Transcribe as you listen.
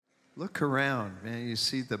Look around, man. You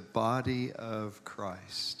see the body of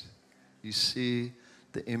Christ. You see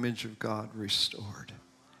the image of God restored.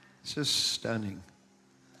 It's just stunning.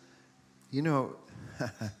 You know,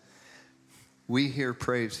 we hear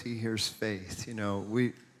praise, he hears faith. You know,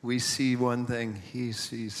 we see one thing, he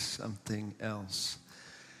sees something else.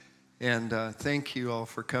 And thank you all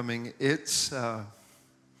for coming. It's a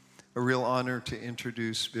real honor to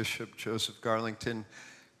introduce Bishop Joseph Garlington,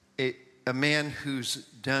 a man who's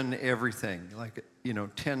done everything, like,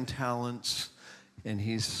 10 talents, and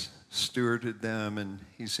he's stewarded them, and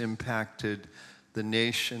he's impacted the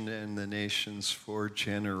nation and the nations for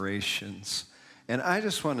generations. And I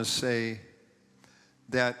just want to say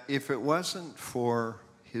that if it wasn't for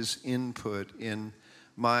his input in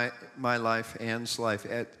my life, Ann's life,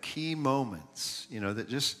 at key moments, that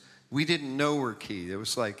just, we didn't know were key. It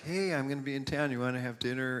was like, hey, I'm going to be in town. You want to have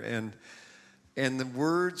dinner? And the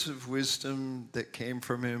words of wisdom that came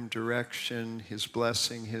from him, direction, his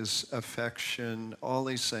blessing, his affection, all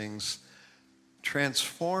these things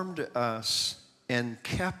transformed us and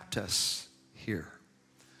kept us here.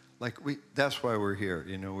 That's why we're here.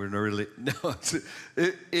 We're really, no,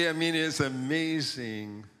 it's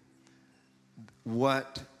amazing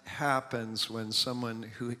what happens when someone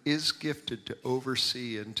who is gifted to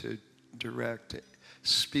oversee and to direct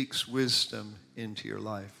speaks wisdom into your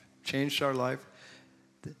life. Changed our life.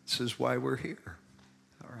 This is why we're here.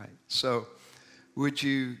 All right. So would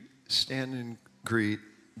you stand and greet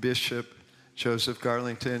Bishop Joseph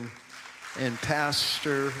Garlington and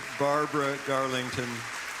Pastor Barbara Garlington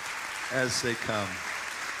as they come.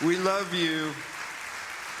 We love you.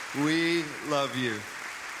 We love you.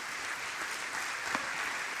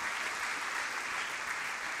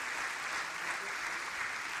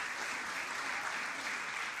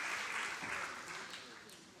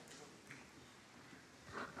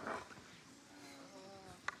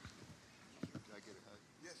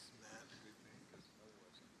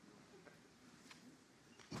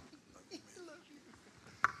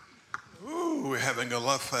 We're having a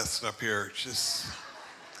love fest up here.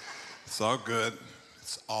 It's all good.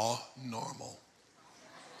 It's all normal.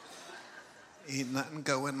 Ain't nothing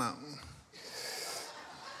going on.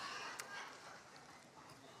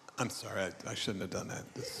 I'm sorry, I shouldn't have done that.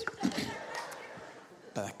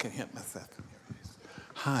 But I can hit myself.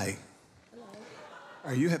 Hi. Hello.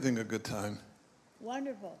 Are you having a good time?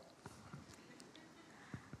 Wonderful.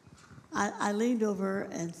 I leaned over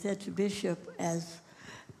and said to Bishop, as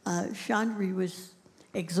Chandri was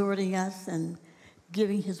exhorting us and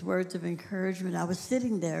giving his words of encouragement, I was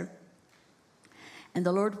sitting there, and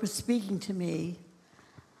the Lord was speaking to me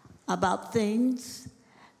about things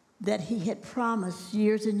that he had promised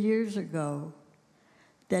years and years ago,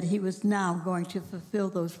 that he was now going to fulfill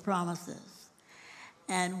those promises.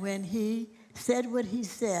 And when he said what he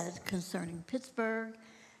said concerning Pittsburgh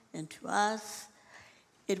and to us,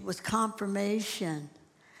 it was confirmation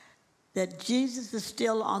that Jesus is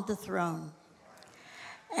still on the throne.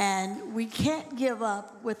 And we can't give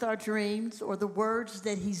up with our dreams or the words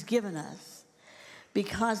that he's given us,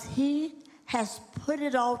 because he has put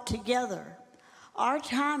it all together. Our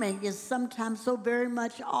timing is sometimes so very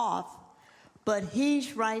much off, but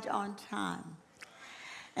he's right on time.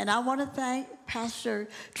 And I want to thank Pastor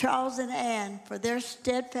Charles and Ann for their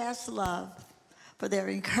steadfast love, for their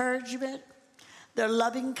encouragement, their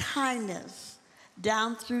loving kindness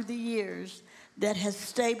down through the years that has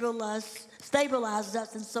stabilized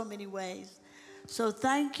us in so many ways. So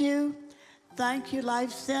thank you. Thank you,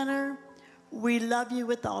 Life Center. We love you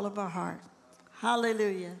with all of our heart.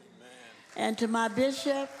 Hallelujah. Amen. And to my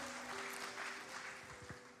bishop,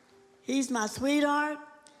 he's my sweetheart.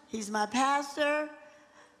 He's my pastor,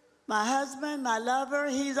 my husband, my lover.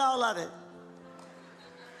 He's all of it.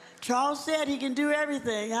 Charles said he can do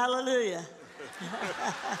everything. Hallelujah.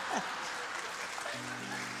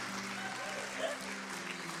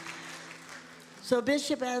 So,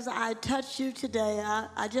 Bishop, as I touch you today,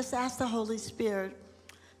 I just ask the Holy Spirit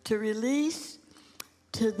to release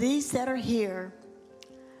to these that are here,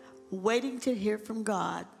 waiting to hear from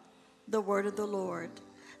God, the word of the Lord,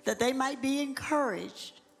 that they might be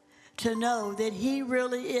encouraged to know that he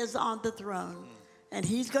really is on the throne, and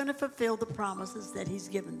he's going to fulfill the promises that he's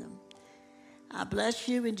given them. I bless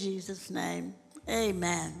you in Jesus' name.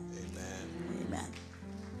 Amen. Amen. Amen.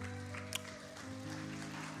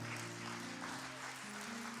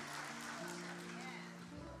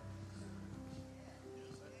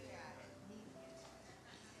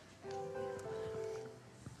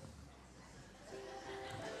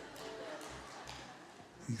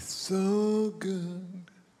 He's so good,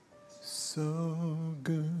 so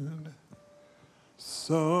good,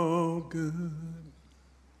 so good.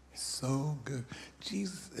 So good.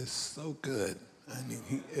 Jesus is so good. I mean,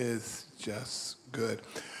 he is just good.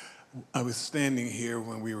 I was standing here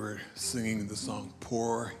when we were singing the song,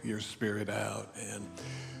 Pour Your Spirit Out,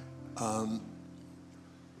 and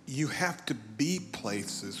you have to be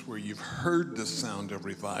places where you've heard the sound of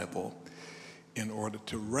revival in order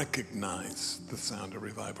to recognize the sound of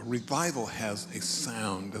revival. Revival has a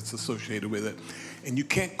sound that's associated with it, and you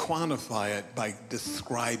can't quantify it by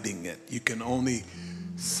describing it. You can only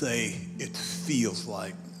say it feels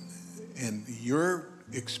like. And your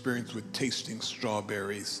experience with tasting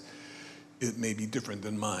strawberries, it may be different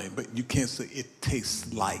than mine, but you can't say it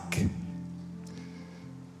tastes like,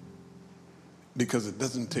 because it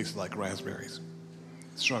doesn't taste like raspberries.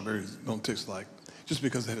 Strawberries don't taste like. Just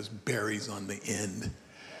because it has berries on the end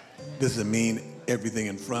doesn't mean everything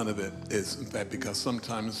in front of it is, in fact, because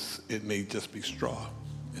sometimes it may just be straw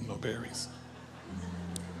and no berries.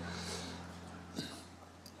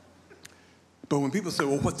 But when people say,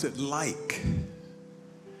 well, what's it like?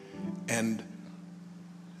 And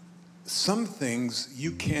some things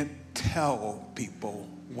you can't tell people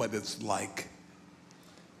what it's like.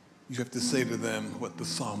 You have to say to them what the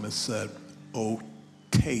psalmist said, oh,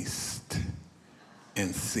 taste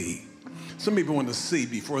and see. Some people want to see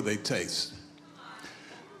before they taste.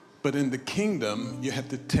 But in the kingdom, you have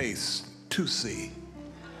to taste to see.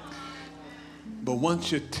 But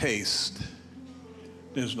once you taste,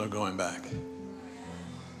 there's no going back.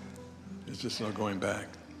 There's just no going back.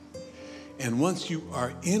 And once you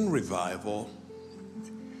are in revival,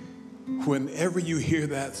 whenever you hear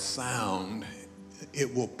that sound,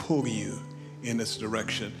 it will pull you in its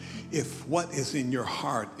direction. If what is in your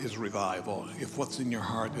heart is revival, if what's in your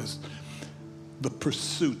heart is the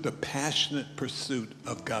pursuit, the passionate pursuit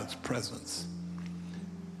of God's presence,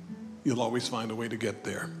 you'll always find a way to get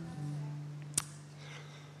there.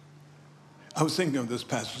 I was thinking of this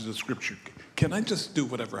passage of scripture. Can I just do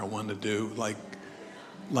whatever I want to do, like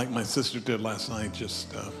my sister did last night?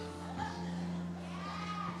 Just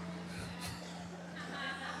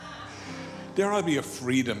there ought to be a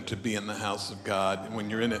freedom to be in the house of God when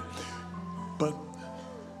you're in it. But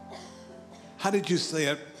how did you say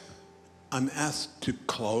it? I'm asked to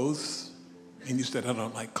close, and you said I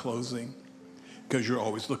don't like closing because you're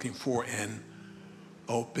always looking for an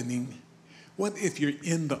opening. What if you're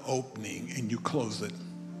in the opening and you close it?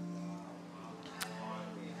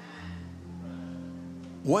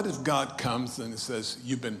 What if God comes and says,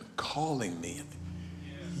 you've been calling me?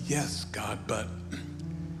 Yes, God, but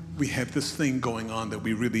we have this thing going on that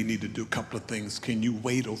we really need to do a couple of things. Can you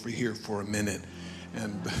wait over here for a minute?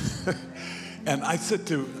 And and I said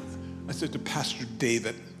to Pastor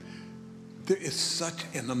David, there is such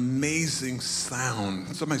an amazing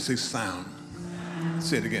sound. Somebody say sound.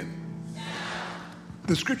 Say it again.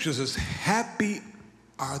 The scripture says, happy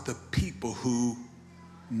are the people who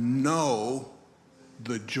know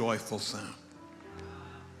the joyful sound.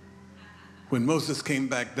 When Moses came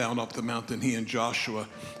back down off the mountain, he and Joshua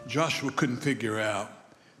couldn't figure out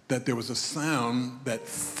that there was a sound that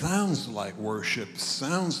sounds like worship,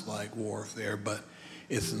 sounds like warfare, but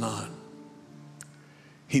it's not.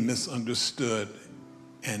 He misunderstood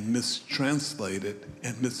and mistranslated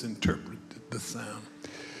and misinterpreted the sound.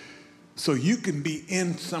 So you can be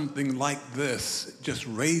in something like this, just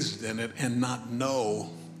raised in it, and not know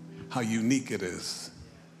how unique it is.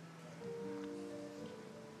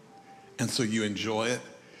 And so you enjoy it,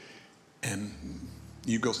 and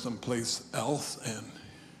you go someplace else, and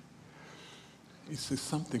you say,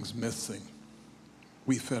 something's missing.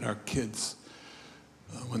 We fed our kids.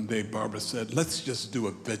 One day, Barbara said, let's just do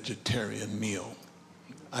a vegetarian meal.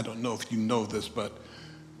 I don't know if you know this, but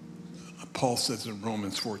Paul says in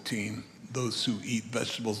Romans 14, those who eat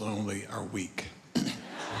vegetables only are weak.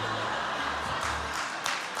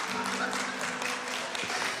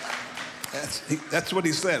 That's what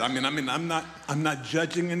he said. I mean, I'm not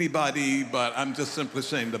judging anybody, but I'm just simply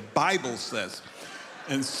saying the Bible says.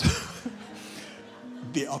 And so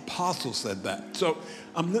the apostle said that. So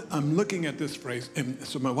I'm looking at this phrase, and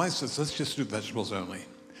so my wife says, let's just do vegetables only.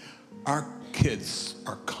 Our kids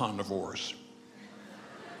are carnivores.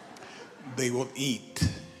 They will eat.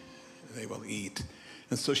 They will eat.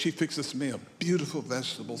 And so she fixes me up beautiful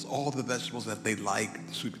vegetables, all the vegetables that they like,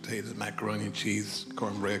 sweet potatoes, macaroni and cheese,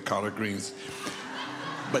 cornbread, collard greens,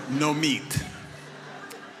 but no meat.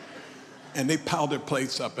 And they piled their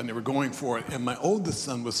plates up and they were going for it. And my oldest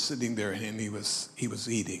son was sitting there and he was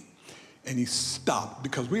eating. And he stopped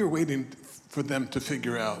because we were waiting for them to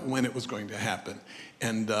figure out when it was going to happen.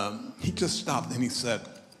 And he just stopped and he said,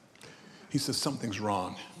 something's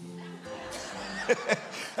wrong.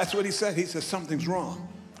 That's what he said. He said, something's wrong.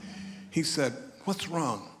 He said, what's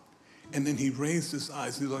wrong? And then he raised his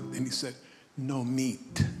eyes, he looked, and he said, no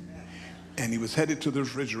meat. And he was headed to the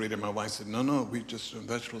refrigerator. My wife said, no, we just doing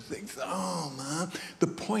vegetables. He said, oh, man. The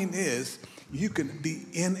point is, you can be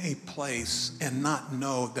in a place and not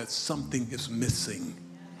know that something is missing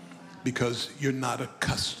because you're not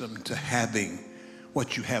accustomed to having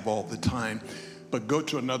what you have all the time. But go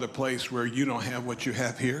to another place where you don't have what you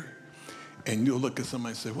have here, and you'll look at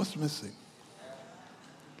somebody and say, what's missing?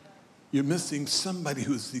 You're missing somebody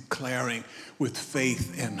who's declaring with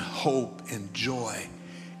faith and hope and joy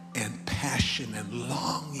and passion and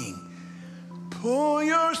longing, pour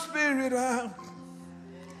your spirit out.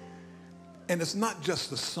 And it's not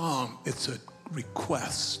just a song, it's a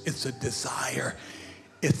request, it's a desire,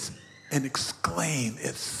 it's an exclaim,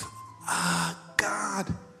 it's,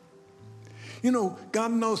 God. You know,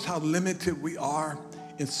 God knows how limited we are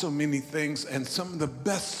in so many things, and some of the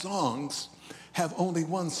best songs have only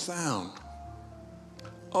one sound.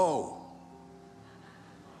 Oh.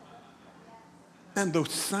 And the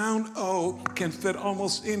sound O can fit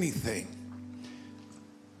almost anything.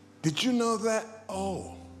 Did you know that?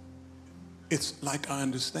 Oh. It's like I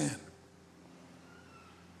understand.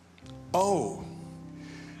 Oh.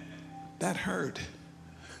 That hurt.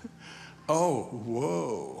 Oh,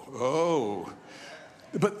 whoa, oh.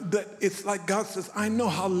 But it's like God says, I know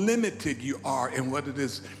how limited you are in what it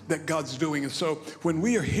is that God's doing. And so when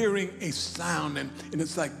we are hearing a sound and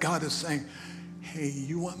it's like God is saying, hey,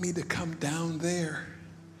 you want me to come down there?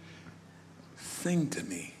 Sing to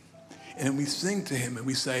me. And we sing to him and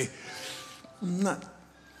we say, not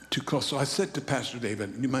too close. So I said to Pastor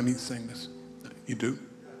David, you mind me saying this? You do?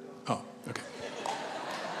 Oh, okay.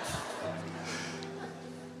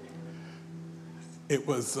 It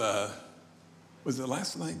was it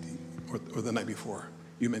last night or the night before?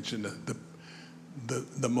 You mentioned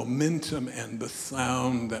the momentum and the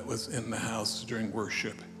sound that was in the house during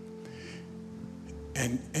worship.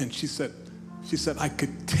 And she said, I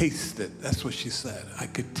could taste it. That's what she said. I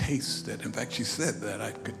could taste it. In fact, she said that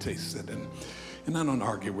I could taste it. And I don't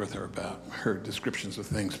argue with her about her descriptions of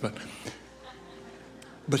things, but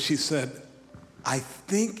she said, I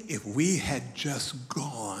think if we had just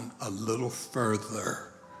gone a little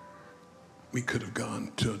further, we could have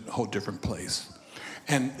gone to a whole different place.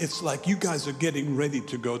 And it's like you guys are getting ready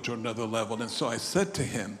to go to another level. And so I said to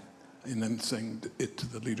him, and I'm saying it to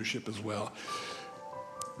the leadership as well,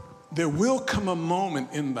 there will come a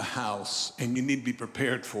moment in the house, and you need to be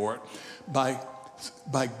prepared for it, by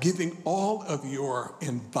giving all of your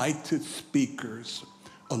invited speakers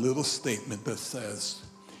a little statement that says,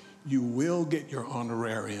 you will get your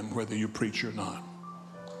honorarium whether you preach or not.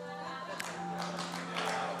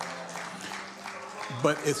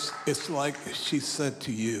 But it's like she said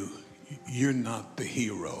to you, you're not the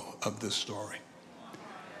hero of this story.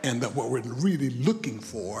 And that what we're really looking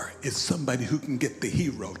for is somebody who can get the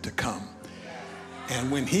hero to come.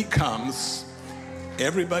 And when he comes,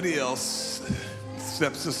 everybody else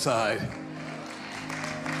steps aside.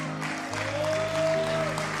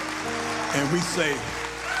 And we say,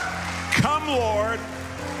 come, Lord.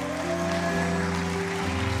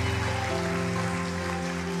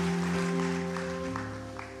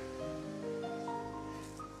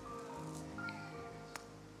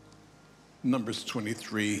 Numbers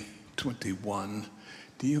 23, 21.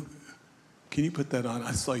 Can you put that on?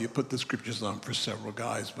 I saw you put the scriptures on for several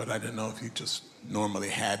guys, but I didn't know if you just normally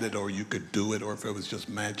had it or you could do it or if it was just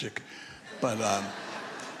magic. But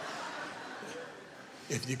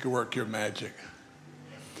if you could work your magic.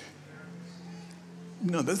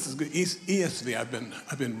 No, this is good. ESV,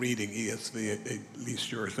 I've been reading ESV, at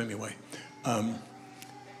least yours anyway.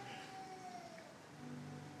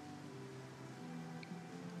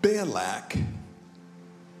 Balak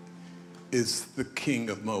is the king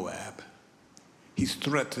of Moab. He's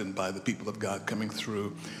threatened by the people of God coming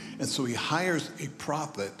through. And so he hires a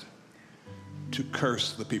prophet to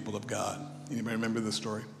curse the people of God. Anybody remember this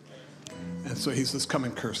story? And so he says, come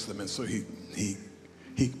and curse them. And so he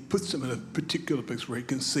puts them in a particular place where he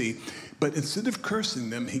can see. But instead of cursing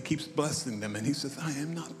them, he keeps blessing them. And he says, I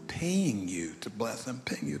am not paying you to bless. I'm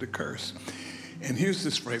paying you to curse. And here's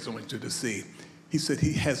this phrase I want you to see. He said,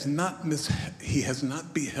 he has not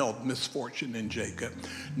beheld misfortune in Jacob,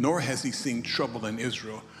 nor has he seen trouble in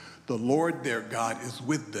Israel. The Lord their God is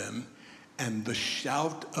with them, and the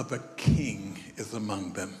shout of a king is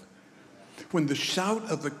among them. When the shout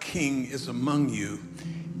of a king is among you,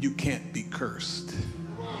 you can't be cursed.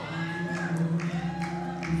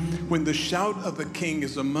 When the shout of a king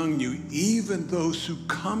is among you, even those who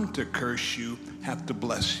come to curse you have to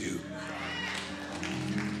bless you.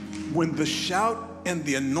 When the shout and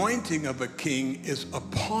the anointing of a king is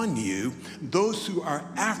upon you, those who are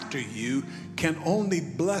after you can only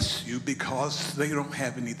bless you because they don't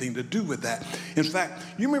have anything to do with that. In fact,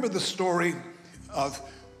 you remember the story of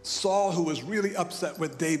Saul, who was really upset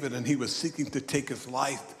with David, and he was seeking to take his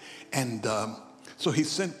life. And so he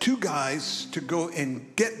sent 2 guys to go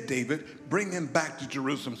and get David, bring him back to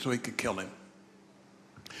Jerusalem so he could kill him.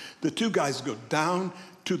 The 2 guys go down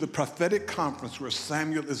to the prophetic conference where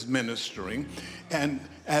Samuel is ministering, and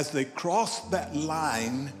as they cross that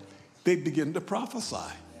line, they begin to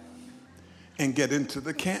prophesy and get into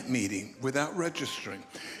the camp meeting without registering.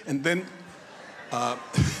 And then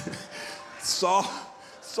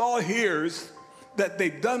Saul hears that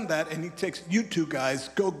they've done that, and he takes, "You 2 guys,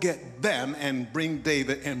 go get them and bring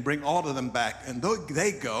David and bring all of them back." And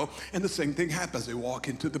they go, and the same thing happens. They walk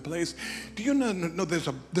into the place. Do you know there's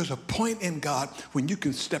a point in God when you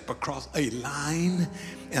can step across a line,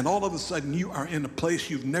 and all of a sudden you are in a place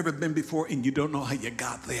you've never been before, and you don't know how you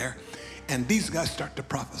got there. And these guys start to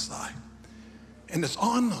prophesy, and it's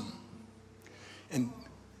on them. And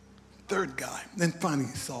 3rd guy. Then finally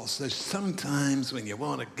Saul says, sometimes when you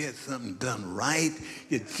want to get something done right,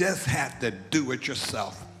 you just have to do it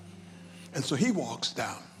yourself. And so he walks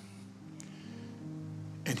down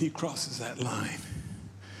and he crosses that line.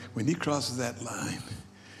 When he crosses that line,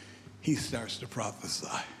 he starts to prophesy.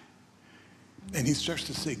 And he starts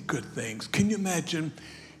to say good things. Can you imagine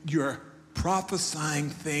you're prophesying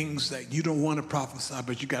things that you don't want to prophesy,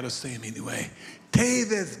 but you got to say them anyway?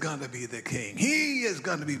 David's going to be the king. He is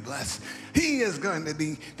going to be blessed. He is going to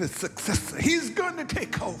be the successor. He's going to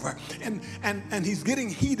take over. And he's getting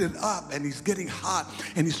heated up, and he's getting hot,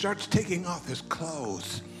 and he starts taking off his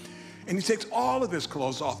clothes. And he takes all of his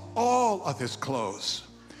clothes off, all of his clothes.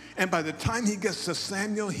 And by the time he gets to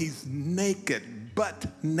Samuel, he's naked, butt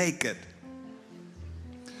naked.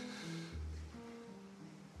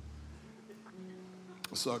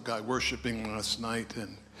 I saw a guy worshiping last night,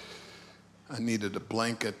 and I needed a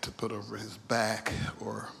blanket to put over his back,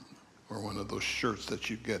 or one of those shirts that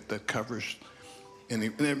you get that covers. And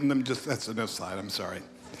that's an aside, I'm sorry.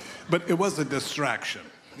 But it was a distraction.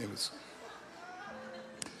 It was.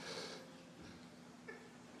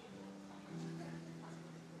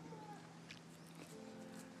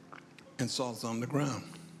 And Saul's on the ground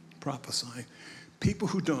prophesying. People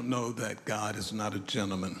who don't know that God is not a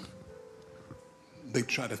gentleman, they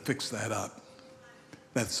try to fix that up.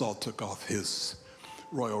 That Saul took off his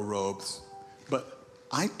royal robes. But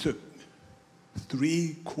I took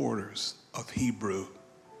 3/4 of Hebrew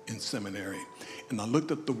in seminary, and I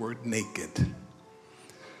looked up the word naked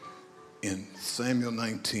in Samuel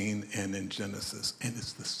 19 and in Genesis, and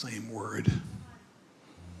it's the same word.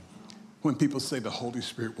 When people say the Holy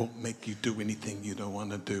Spirit won't make you do anything you don't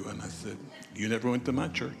want to do, and I said, you never went to my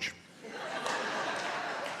church.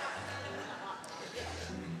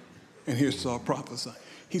 And here's Saul prophesying.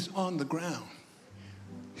 He's on the ground.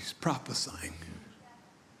 He's prophesying.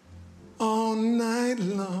 All night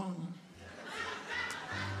long,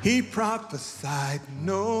 he prophesied,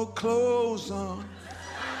 no clothes on.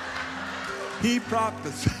 He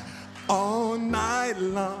prophesied all night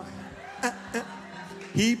long.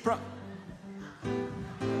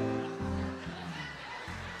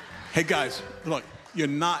 Hey guys, look, you're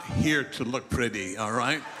not here to look pretty, all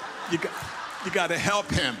right? You got to help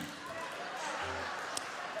him.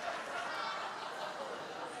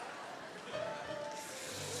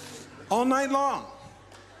 All night long.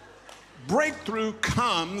 Breakthrough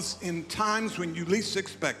comes in times when you least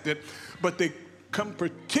expect it, but they come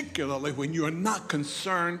particularly when you are not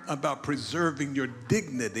concerned about preserving your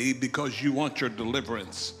dignity because you want your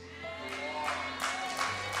deliverance.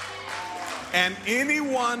 And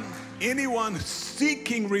anyone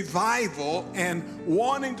seeking revival and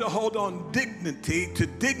wanting to hold on dignity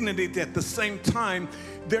at the same time,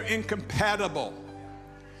 they're incompatible.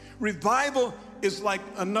 Revival is like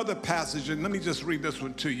another passage, and let me just read this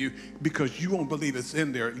one to you because you won't believe it's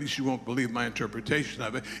in there. At least you won't believe my interpretation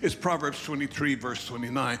of it. It's Proverbs 23, verse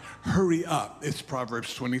 29. Hurry up. It's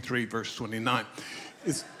Proverbs 23, verse 29.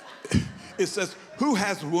 It says, who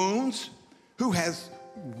has wounds? Who has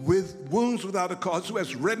wounds without a cause? Who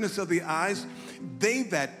has redness of the eyes? They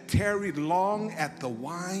that tarry long at the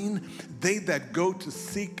wine. They that go to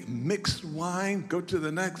seek mixed wine. Go to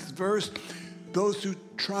the next verse. Those who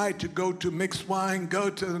try to go to mixed wine, go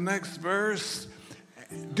to the next verse.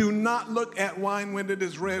 Do not look at wine when it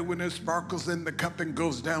is red, when it sparkles in the cup and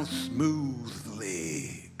goes down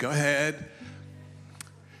smoothly. Go ahead.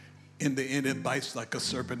 In the end, it bites like a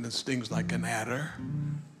serpent and stings like an adder.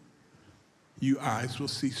 Your eyes will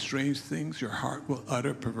see strange things. Your heart will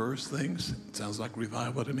utter perverse things. It sounds like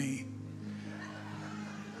revival to me.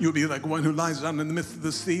 You'll be like one who lies down in the midst of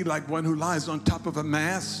the sea, like one who lies on top of a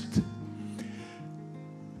mast.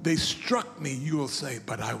 They struck me, you will say,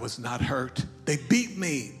 but I was not hurt. They beat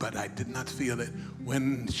me, but I did not feel it.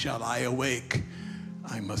 When shall I awake?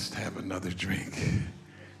 I must have another drink.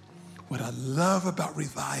 What I love about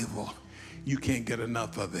revival, you can't get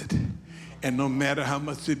enough of it. And no matter how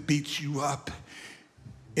much it beats you up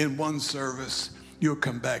in one service, you'll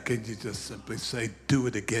come back and you just simply say, do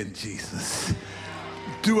it again, Jesus.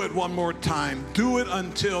 Do it one more time. Do it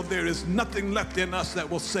until there is nothing left in us that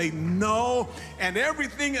will say no, and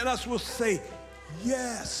everything in us will say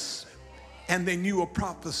yes. And then you will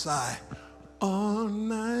prophesy all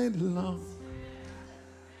night long.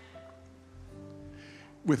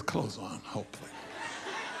 With clothes on, hopefully.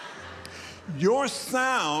 Your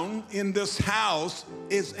sound in this house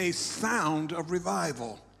is a sound of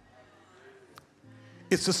revival.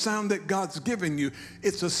 It's a sound that God's given you.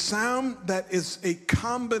 It's a sound that is a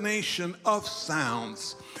combination of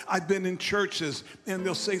sounds. I've been in churches and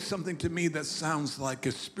they'll say something to me that sounds like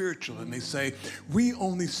it's spiritual. And they say, we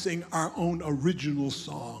only sing our own original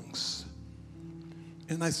songs.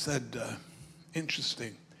 And I said,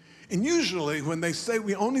 interesting. And usually when they say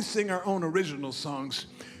we only sing our own original songs,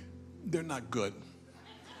 they're not good.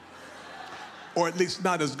 Or at least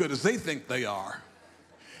not as good as they think they are.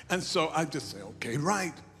 And so I just say, okay,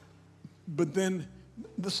 right. But then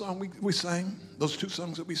the song we sang, those two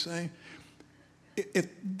songs that we sang, if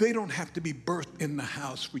they don't have to be birthed in the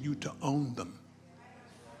house for you to own them.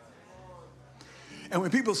 And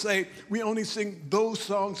when people say, we only sing those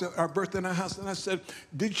songs that are birthed in our house, and I said,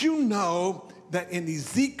 did you know that in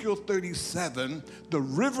Ezekiel 37, the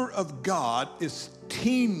river of God is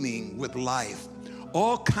teeming with life?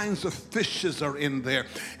 All kinds of fishes are in there.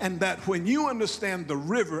 And that when you understand the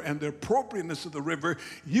river and the appropriateness of the river,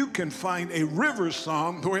 you can find a river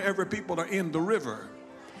song wherever people are in the river.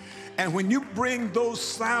 And when you bring those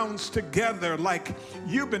sounds together, like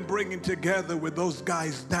you've been bringing together with those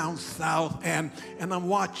guys down south, and I'm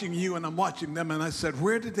watching you and I'm watching them, and I said,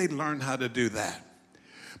 where did they learn how to do that?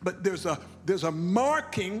 But there's a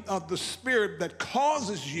marking of the Spirit that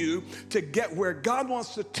causes you to get where God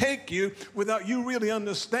wants to take you without you really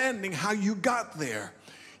understanding how you got there.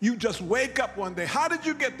 You just wake up one day. How did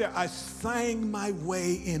you get there? I sang my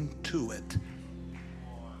way into it.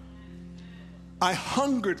 I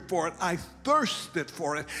hungered for it. I thirsted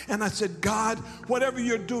for it. And I said, God, whatever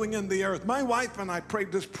you're doing in the earth. My wife and I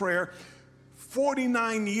prayed this prayer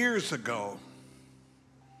 49 years ago.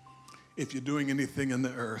 If you're doing anything in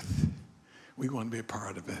the earth, we want to be a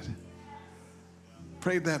part of it.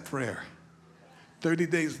 Prayed that prayer. 30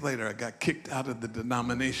 days later, I got kicked out of the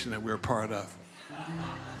denomination that we were part of.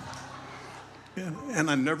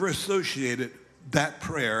 And I never associated that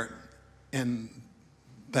prayer and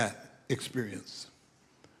that experience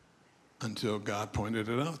until God pointed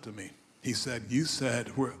it out to me. He said, you said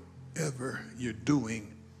wherever you're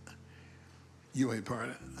doing, you ain't part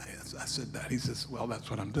of it. I said that. He says, well,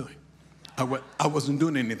 that's what I'm doing. I wasn't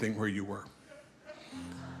doing anything where you were.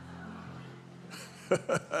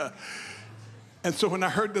 And so when I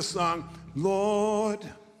heard the song, Lord,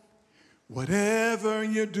 whatever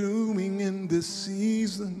you're doing in this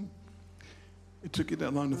season, it took you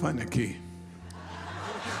that long to find that key.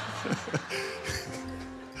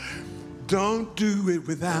 Don't do it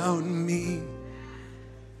without me.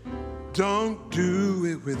 Don't do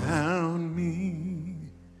it without me.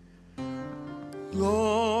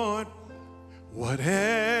 Lord,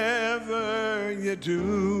 whatever you're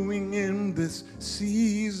doing in this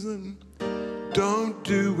season, don't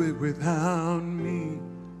do it without me.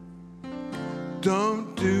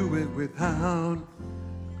 Don't do it without.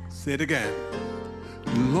 Say it again.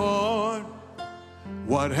 Lord,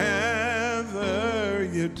 whatever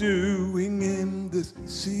you're doing in this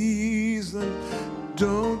season,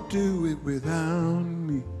 don't do it without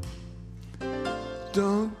me.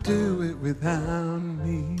 Don't do it without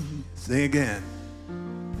me. Say again.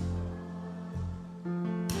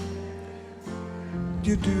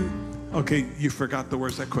 You do. Okay, you forgot the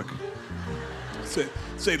words that quick.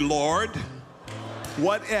 Say, Lord,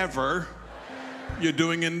 whatever you're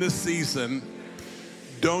doing in this season,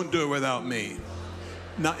 don't do it without me.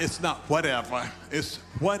 Now, it's not whatever. It's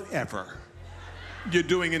whatever you're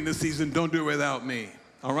doing in this season, don't do it without me.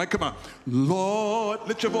 All right, come on. Lord,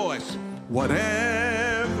 lift your voice.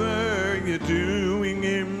 Whatever you're doing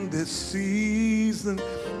in this season,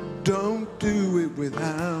 don't do it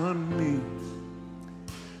without me.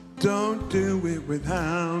 Don't do it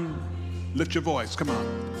without me. Lift your voice, come on.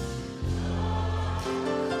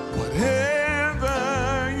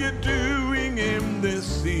 Whatever you're doing in this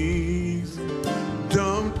season,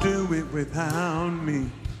 don't do it without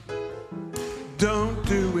me. Don't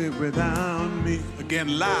do it without me.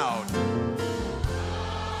 Again, loud.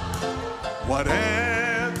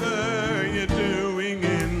 Whatever you're doing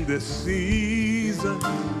in this season,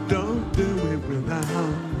 don't do it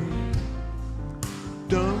without me.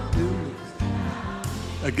 Don't do it.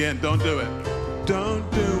 Again, don't do it.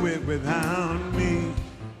 Don't do it without me.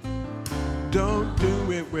 Don't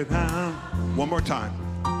do it without. One more time.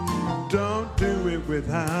 Don't do it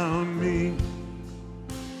without me.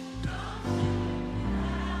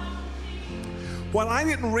 What I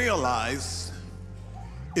didn't realize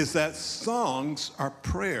is that songs are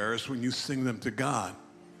prayers when you sing them to God.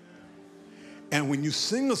 And when you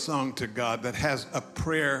sing a song to God that has a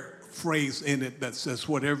prayer phrase in it that says,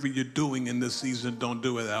 whatever you're doing in this season, don't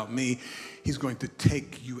do without me, he's going to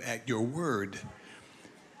take you at your word.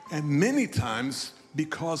 And many times,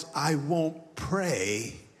 because I won't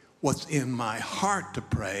pray what's in my heart to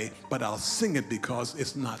pray, but I'll sing it because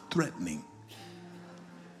it's not threatening.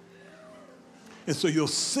 And so you'll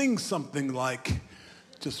sing something like,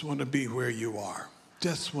 just want to be where you are.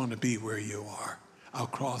 Just want to be where you are. I'll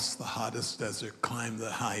cross the hottest desert, climb the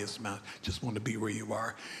highest mountain. Just want to be where you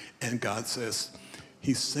are. And God says,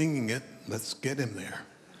 he's singing it. Let's get him there.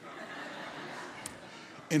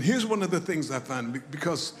 And here's one of the things I find,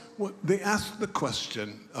 because they asked the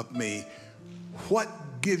question of me, what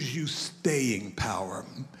gives you staying power?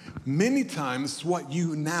 Many times what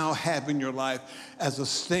you now have in your life as a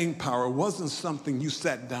staying power wasn't something you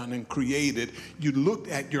sat down and created. You looked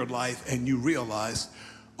at your life and you realized,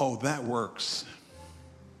 oh, that works.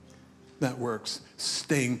 That works.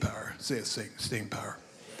 Staying power. Say it, staying power.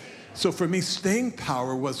 So for me, staying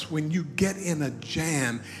power was when you get in a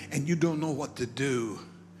jam and you don't know what to do.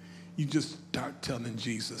 You just start telling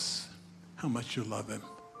Jesus how much you love him.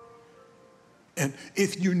 And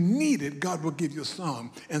if you need it, God will give you a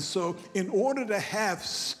song. And so in order to have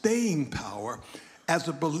staying power as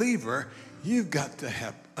a believer, you've got to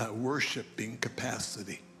have a worshiping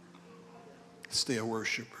capacity. Stay a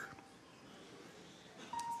worshiper.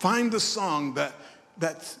 Find the song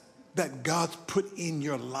that God's put in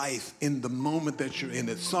your life in the moment that you're in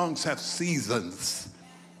it. Songs have seasons.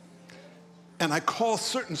 And I call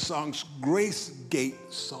certain songs Grace Gate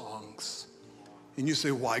songs. And you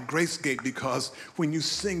say, why Grace Gate? Because when you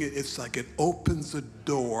sing it, it's like it opens a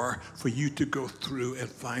door for you to go through and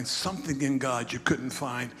find something in God you couldn't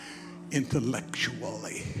find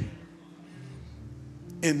intellectually.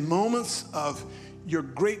 In moments of your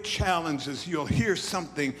great challenges, you'll hear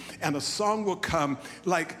something and a song will come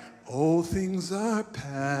like, all things are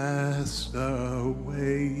passed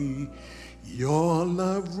away, your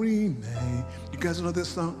love remains. You guys know this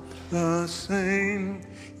song? The same,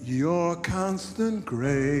 your constant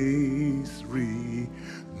grace remains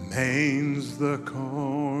the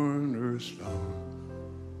cornerstone.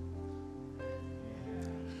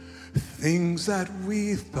 Things that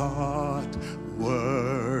we thought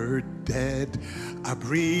were dead are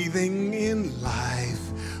breathing in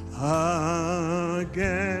life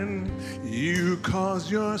again. You cause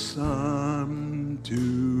your sun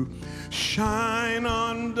to shine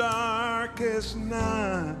on darkest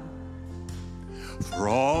night. For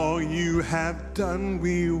all you have done,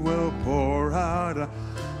 we will pour out.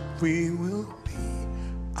 We will be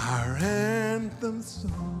our anthem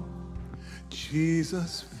song.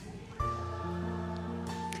 Jesus.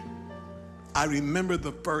 I remember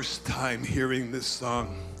the first time hearing this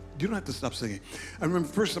song. You don't have to stop singing. I remember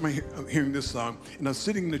the first time I'm hearing this song, and I was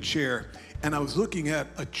sitting in the chair, and I was looking at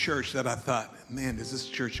a church that I thought, man, is this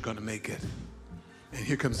church going to make it? And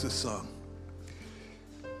here comes this song.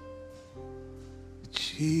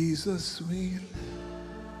 Jesus, we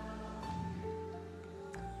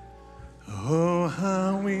oh,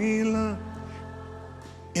 how we love.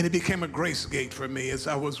 And it became a grace gate for me as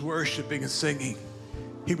I was worshiping and singing.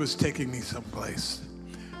 He was taking me someplace.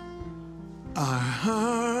 Our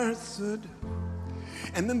hearts adore.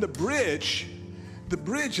 And then the bridge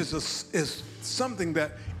is something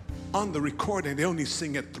that on the recording, they only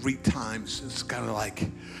sing it 3 times. It's kind of like,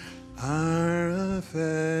 our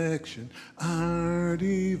affection, our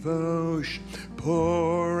devotion,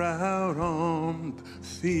 pour out on the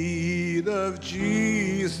feet of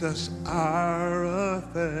Jesus. Our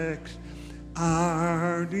affection,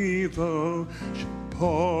 our devotion,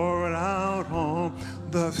 pour out on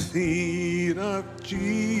the feet of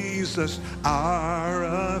Jesus. Our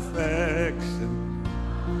affection,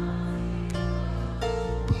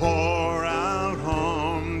 pour out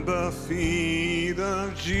on the feet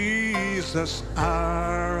of Jesus.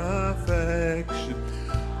 Our affection,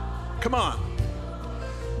 come on,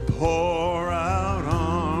 pour out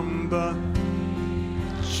on the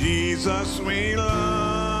Jesus we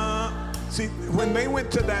love. See, when they went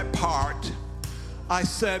to that part, I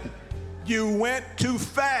said, you went too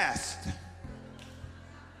fast.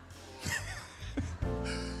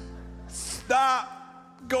 Stop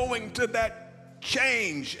going to that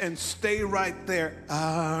change and stay right there.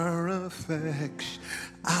 Our affection,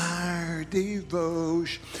 our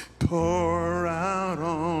devotion, pour out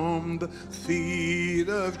on the feet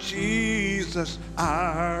of Jesus.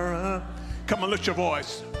 Come on, lift your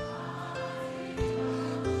voice.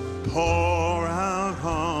 Pour out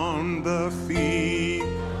on the feet.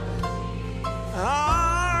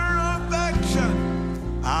 Our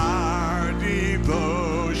affection, our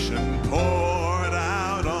devotion, poured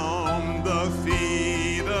out on the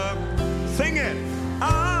feet of, sing it.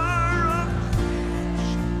 Our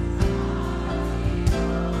affection,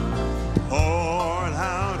 poured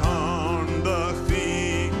out on the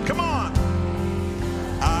feet. Come on.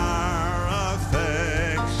 Our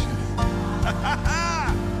affection.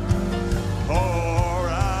 Pour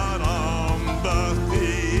out on the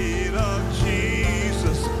feet of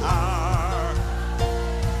Jesus,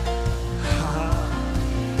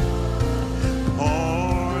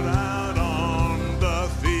 poured out on the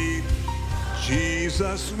feet.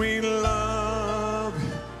 Jesus, we love.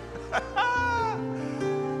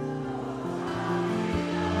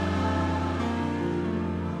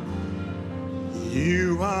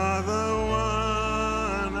 You are the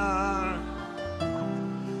one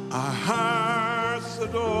our hearts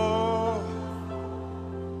adore.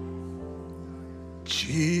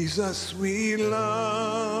 Jesus, we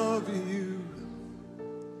love you.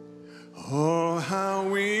 Oh, how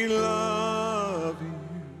we love you.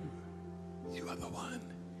 You are the one.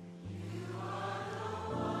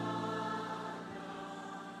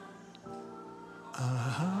 Our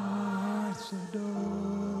hearts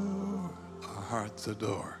adore. Our hearts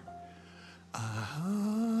adore. Our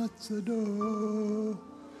hearts adore.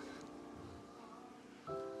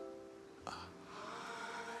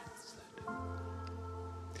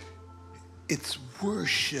 It's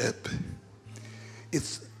worship.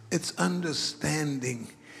 It's understanding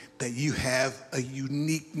that you have a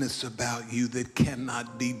uniqueness about you that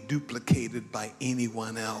cannot be duplicated by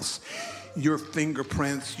anyone else. Your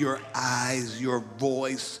fingerprints, your eyes, your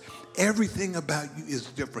voice, everything about you is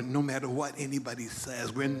different, no matter what anybody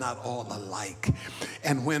says. We're not all alike.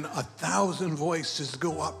 And when 1,000 voices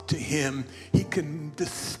go up to him, he can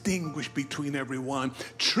distinguish between everyone.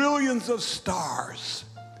 Trillions of stars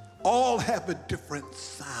all have a different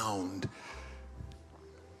sound.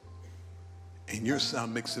 And your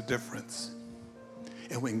sound makes a difference.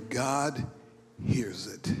 And when God hears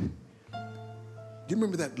it, do you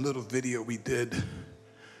remember that little video we did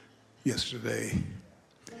yesterday?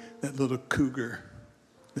 That little cougar,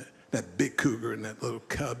 that big cougar and that little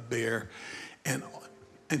cub bear. And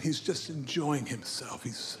he's just enjoying himself.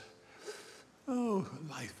 Oh,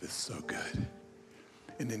 life is so good.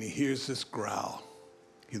 And then he hears this growl.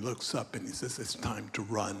 He looks up and he says, it's time to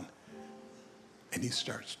run. And he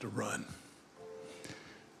starts to run.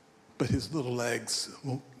 But his little legs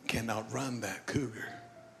can't outrun that cougar.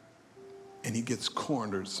 And he gets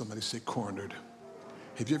cornered. Somebody say cornered.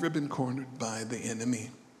 Have you ever been cornered by the enemy?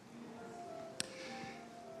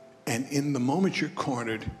 And in the moment you're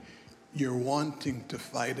cornered, you're wanting to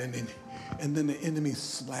fight. And then the enemy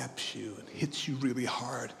slaps you and hits you really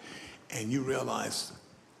hard. And you realize,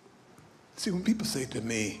 see, when people say to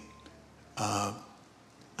me,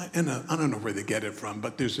 and I don't know where they get it from,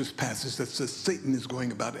 but there's this passage that says Satan is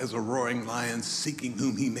going about as a roaring lion seeking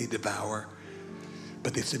whom he may devour.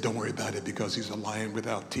 But they said, don't worry about it because he's a lion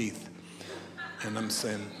without teeth. And I'm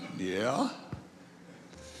saying, yeah?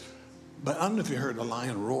 But I don't know if you heard a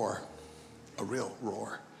lion roar, a real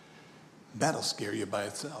roar. That'll scare you by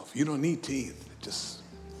itself. You don't need teeth,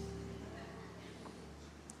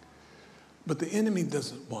 But the enemy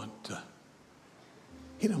doesn't want to.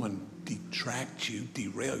 He doesn't want to detract you,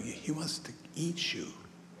 derail you. He wants to eat you.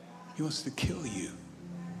 He wants to kill you.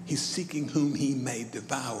 He's seeking whom he may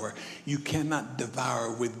devour. You cannot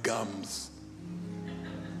devour with gums.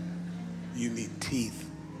 You need teeth.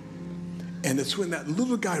 And it's when that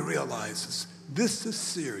little guy realizes, this is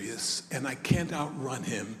serious and I can't outrun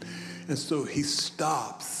him. And so he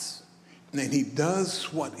stops and he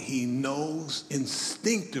does what he knows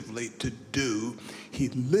instinctively to do. He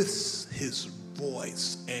lifts his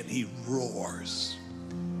voice and he roars.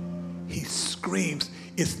 He screams.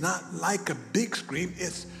 It's not like a big scream.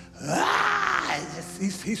 It's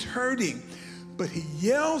he's hurting. But he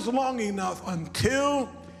yells long enough until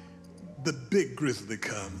the big grizzly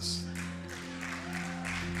comes.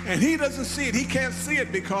 And he doesn't see it. He can't see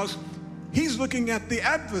it because he's looking at the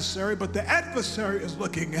adversary, but the adversary is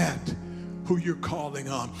looking at who you're calling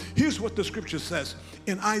on. Here's what the scripture says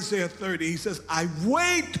in Isaiah 30. He says, I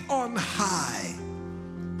wait on high.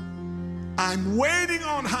 I'm waiting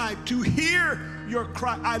on high to hear your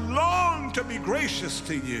cry. I long to be gracious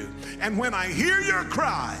to you. And when I hear your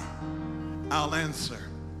cry, I'll answer.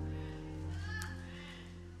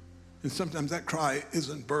 And sometimes that cry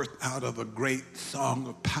isn't birthed out of a great song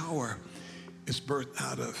of power. It's birthed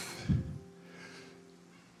out of,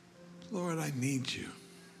 Lord, I need you.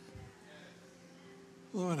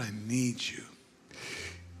 Lord, I need you.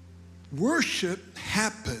 Worship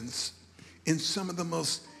happens in some of the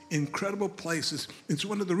most incredible places. It's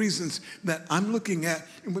one of the reasons that I'm looking at,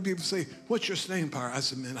 and when people say, what's your staying power? I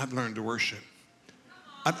said, man, I've learned to worship.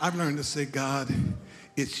 I've learned to say, God,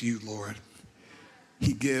 it's you, Lord.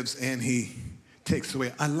 He gives and he takes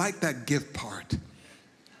away. I like that give part.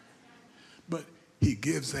 But he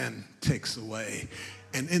gives and takes away.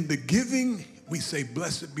 And in the giving, we say,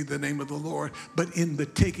 blessed be the name of the Lord. But in the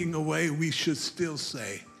taking away, we should still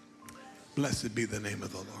say, blessed be the name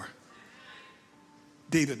of the Lord.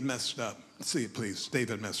 David messed up. See it, please.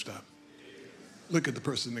 David messed up. Look at the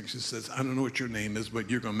person next to you and says, I don't know what your name is, but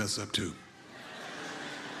you're going to mess up too.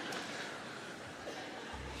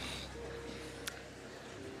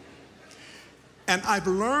 And I've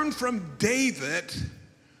learned from David,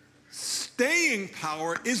 staying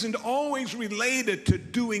power isn't always related to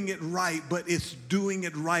doing it right, but it's doing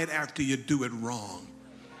it right after you do it wrong.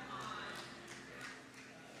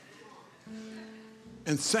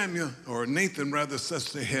 And Samuel, or Nathan rather, says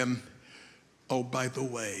to him, oh, by the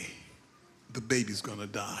way, the baby's going to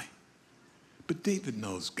die. But David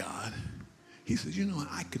knows God. He says, you know what,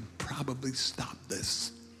 I can probably stop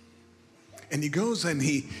this. And he goes and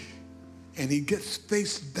he gets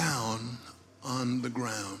face down on the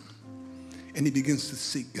ground. And he begins to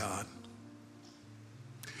seek God.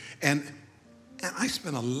 And I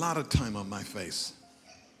spent a lot of time on my face.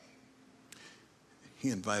 He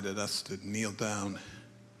invited us to kneel down.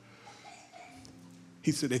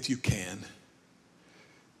 He said, if you can.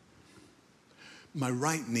 My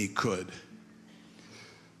right knee could.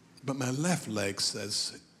 But my left leg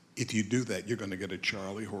says, if you do that, you're going to get a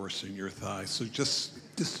Charlie horse in your thigh. So just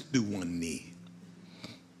do one knee.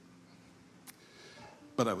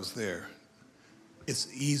 But I was there.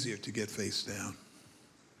 It's easier to get face down.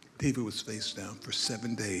 David was face down for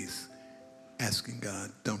 7 days, asking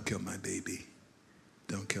God, don't kill my baby.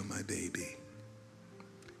 Don't kill my baby.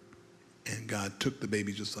 And God took the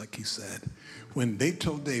baby just like he said. When they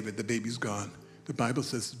told David the baby's gone, the Bible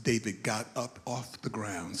says David got up off the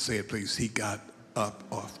ground. Say it, please. He got up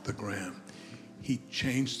off the ground. He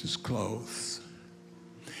changed his clothes.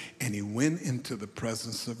 And he went into the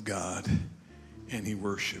presence of God and he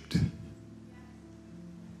worshiped.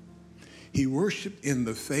 He worshiped in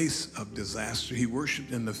the face of disaster. He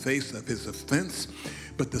worshiped in the face of his offense.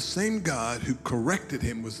 But the same God who corrected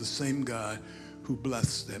him was the same God who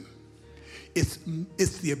blessed him. It's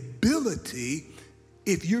the ability,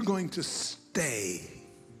 if you're going to stay,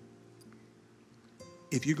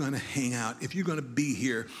 if you're going to hang out, if you're going to be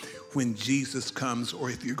here when Jesus comes, or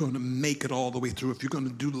if you're going to make it all the way through, if you're going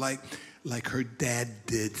to do like her dad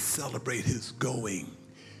did, celebrate his going.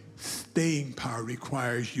 Staying power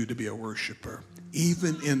requires you to be a worshiper,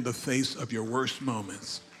 even in the face of your worst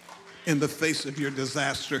moments. In the face of your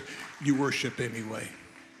disaster, you worship anyway.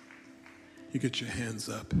 You get your hands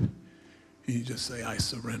up and you just say, I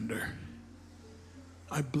surrender.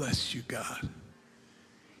 I bless you, God.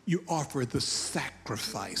 You offer the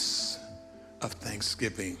sacrifice of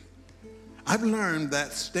thanksgiving. I've learned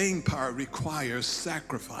that staying power requires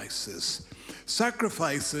sacrifices.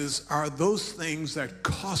 Sacrifices are those things that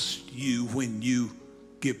cost you when you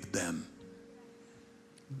give them.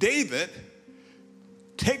 David,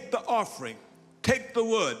 take the offering, take the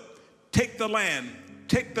wood, take the land,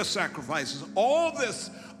 take the sacrifices. All this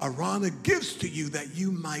Arana gives to you that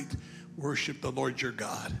you might worship the Lord your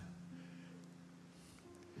God.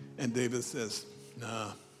 And David says,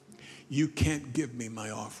 no, you can't give me my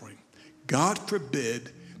offering. God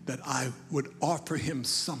forbid that I would offer him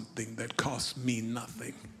something that costs me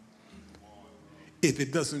nothing. If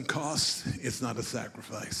it doesn't cost, it's not a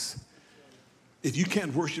sacrifice. If you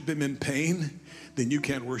can't worship him in pain, then you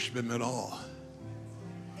can't worship him at all.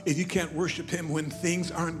 If you can't worship him when things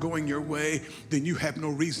aren't going your way, then you have no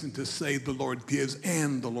reason to say the Lord gives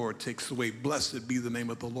and the Lord takes away. Blessed be the name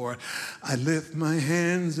of the Lord. I lift my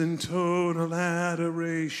hands in total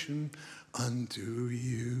adoration unto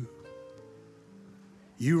you.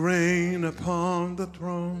 You reign upon the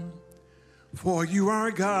throne, for you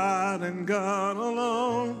are God and God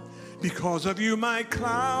alone. Because of you, my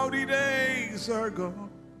cloudy days are gone.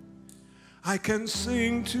 I can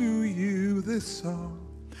sing to you this song.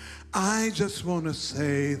 I just want to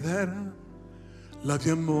say that I love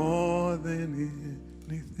you more than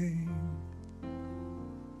anything.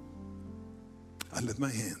 I lift my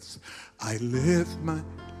hands. I lift my...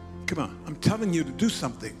 Come on, I'm telling you to do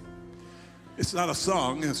something. It's not a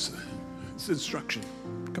song, it's instruction.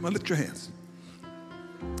 Come on, lift your hands.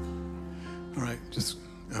 All right,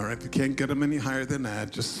 if you can't get them any higher than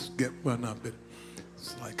that, just get one up.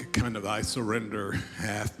 It's like a kind of I surrender,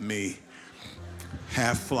 half me,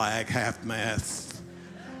 half flag, half mast,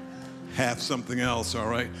 half something else, all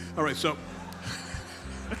right? All right, so,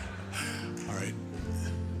 all right,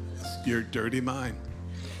 it's your dirty mind.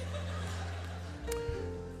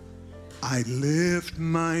 I lift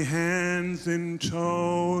my hands in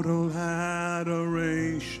total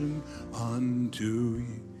adoration unto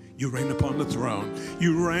you. You reign upon the throne.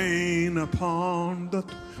 You reign upon the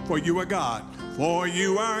for you are God. For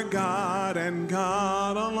you are God and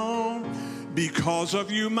God alone. Because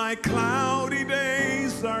of you my cloudy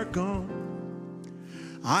days are gone.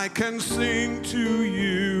 I can sing to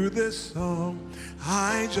you this song.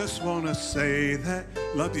 I just want to say that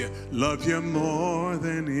love you more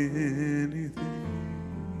than anything.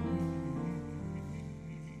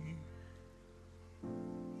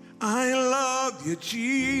 I love you,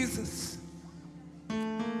 Jesus.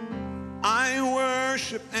 I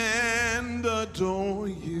worship and adore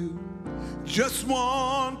you. Just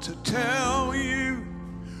want to tell you,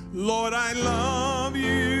 Lord, I love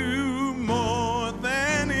you more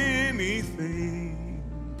than anything.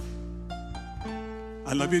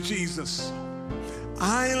 I love you, Jesus.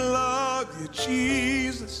 I love you,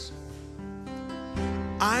 Jesus.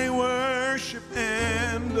 I worship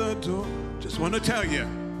and adore. Just want to tell you,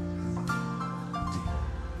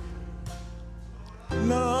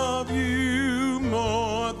 love you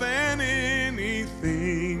more than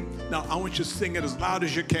anything. Now, I want you to sing it as loud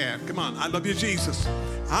as you can. Come on. I love you, Jesus.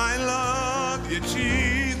 I love you,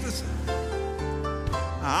 Jesus.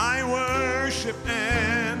 I worship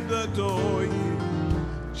and adore you.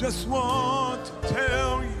 Just want to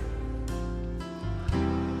tell you.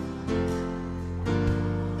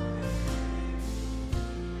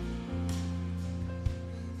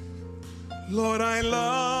 Lord, I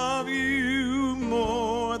love you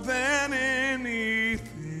more than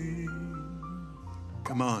anything.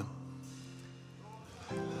 Come on.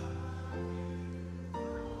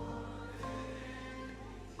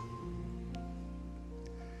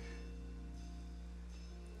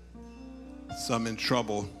 So I'm in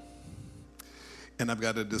trouble, and I've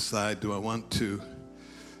got to decide, do I want to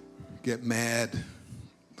get mad?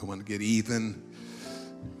 Do I want to get even?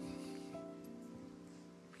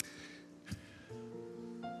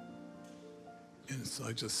 And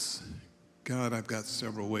so God, I've got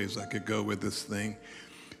several ways I could go with this thing,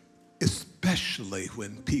 especially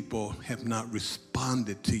when people have not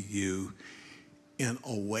responded to you in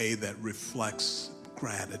a way that reflects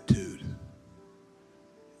gratitude.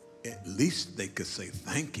 At least they could say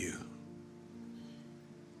thank you.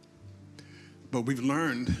 But we've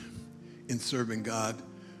learned in serving God,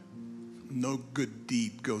 no good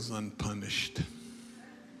deed goes unpunished.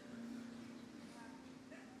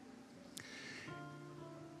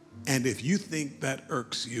 And if you think that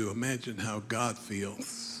irks you, imagine how God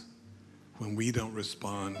feels when we don't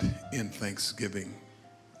respond in thanksgiving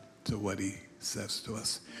to what he says to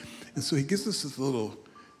us. And so he gives us this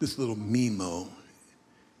little memo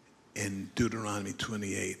in Deuteronomy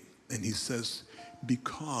 28, and he says,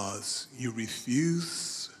 because you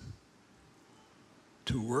refuse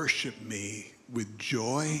to worship me with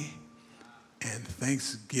joy and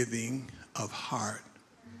thanksgiving of heart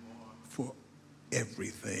for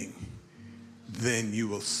everything, then you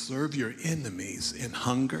will serve your enemies in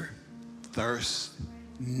hunger, thirst,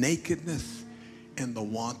 nakedness, and the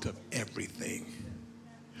want of everything.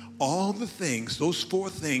 All the things, those four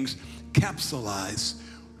things, capsulize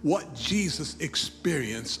what Jesus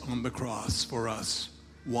experienced on the cross for us.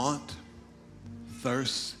 Want,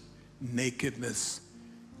 thirst, nakedness,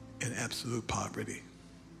 and absolute poverty.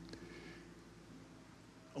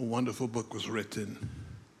 A wonderful book was written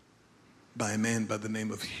by a man by the name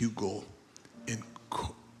of Hugel.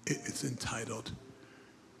 It's entitled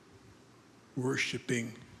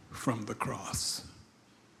Worshiping from the Cross.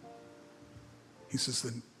 He says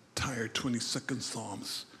the entire 22nd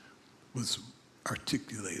Psalms was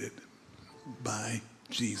articulated by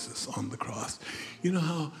Jesus on the cross. You know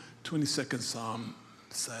how 22nd Psalm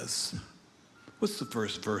says, what's the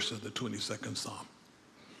first verse of the 22nd Psalm?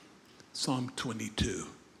 Psalm 22.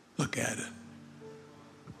 Look at it.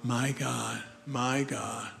 My God,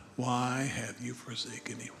 why have you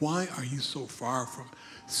forsaken me? Why are you so far from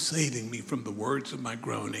saving me from the words of my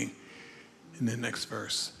groaning? In the next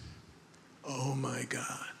verse, oh my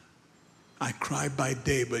God, I cry by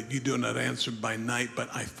day, but you do not answer by night, but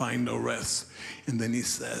I find no rest. And then he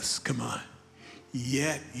says, come on,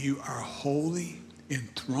 yet you are wholly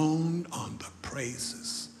enthroned on the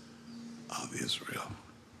praises of Israel.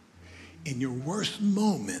 In your worst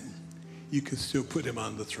moment, you can still put him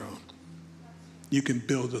on the throne. You can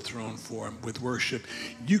build a throne for him with worship.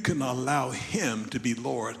 You can allow him to be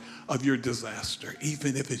Lord of your disaster,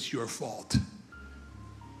 even if it's your fault.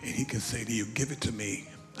 And he can say to you, give it to me.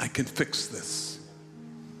 I can fix this.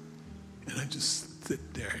 And I just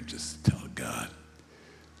sit there and just tell God,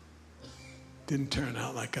 didn't turn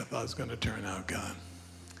out like I thought it was going to turn out, God.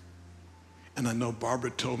 And I know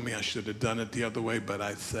Barbara told me I should have done it the other way, but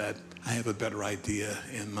I said, I have a better idea,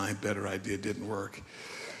 and my better idea didn't work.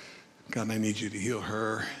 God, I need you to heal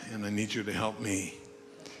her, and I need you to help me.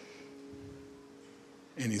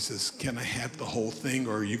 And he says, can I have the whole thing,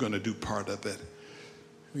 or are you going to do part of it?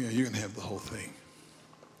 Yeah, you're going to have the whole thing.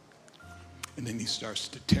 And then he starts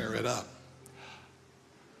to tear it up.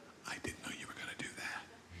 I didn't know you were going to do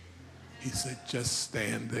that. He said, just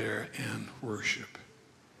stand there and worship.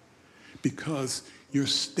 Because your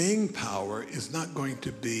staying power is not going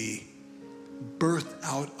to be birthed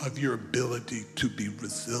out of your ability to be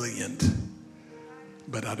resilient,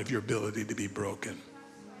 but out of your ability to be broken.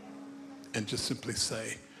 And just simply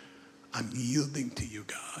say, I'm yielding to you,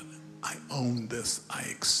 God. I own this. I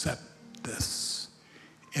accept this.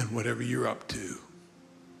 And whatever you're up to.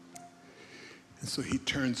 And so he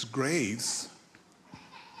turns graves.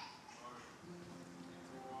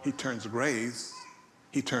 He turns graves.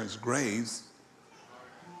 He turns graves.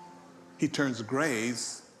 He turns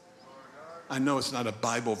graves. I know it's not a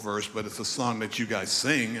Bible verse, but it's a song that you guys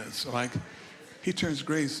sing. It's like, he turns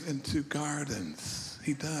graves into gardens.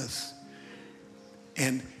 He does.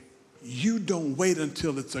 And you don't wait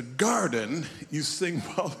until it's a garden. You sing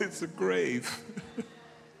while it's a grave.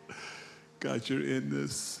 God, you're in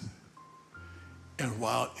this. And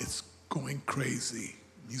while it's going crazy,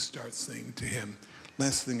 you start singing to him.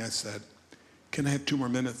 Last thing I said, can I have 2 more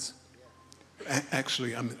minutes?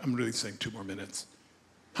 Actually, I'm really saying 2 more minutes.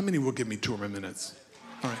 How many will give me 2 more minutes?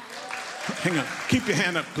 All right. Hang on. Keep your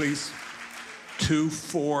hand up, please. 2,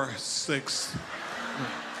 4, 6. Right.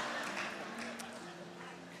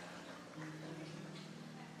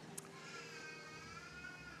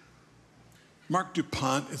 Mark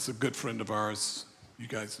DuPont is a good friend of ours. You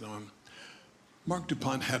guys know him. Mark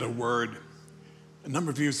DuPont had a word a number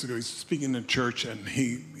of years ago. He's speaking in church, and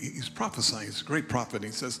he's prophesying. He's a great prophet.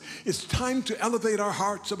 He says, it's time to elevate our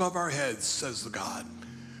hearts above our heads, says the God.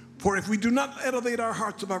 For if we do not elevate our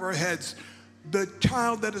hearts above our heads, the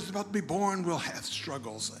child that is about to be born will have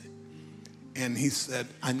struggles. And he said,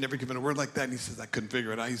 I've never given a word like that. And he says, I couldn't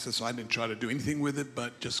figure it out. He says, so I didn't try to do anything with it,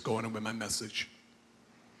 but just go on with my message.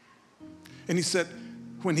 And he said,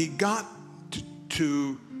 when he got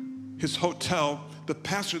to his hotel, the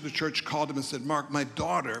pastor of the church called him and said, Mark, my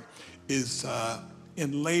daughter is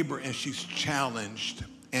in labor and she's challenged.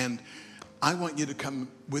 And I want you to come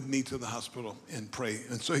with me to the hospital and pray.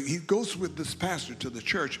 And so he goes with this pastor to the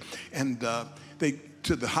church, and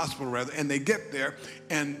to the hospital rather, and they get there,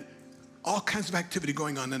 and all kinds of activity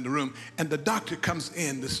going on in the room. And the doctor comes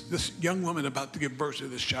in, this young woman about to give birth to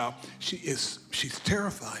this child. She's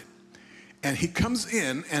terrified. And he comes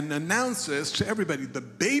in and announces to everybody, the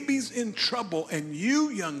baby's in trouble, and you,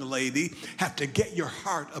 young lady, have to get your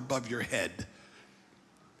heart above your head.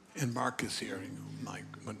 And Mark is hearing, oh my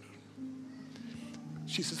goodness.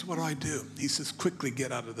 She says, what do I do? He says, quickly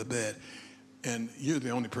get out of the bed. And you're the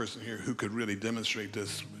only person here who could really demonstrate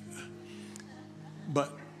this.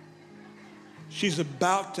 But she's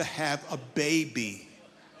about to have a baby.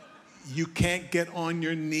 You can't get on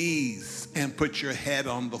your knees and put your head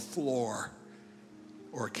on the floor.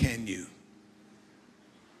 Or can you?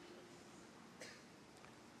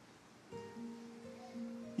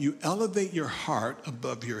 You elevate your heart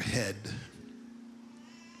above your head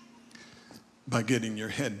by getting your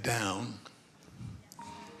head down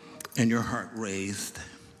and your heart raised,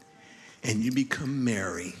 and you become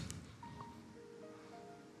Mary,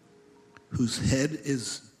 whose head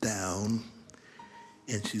is down,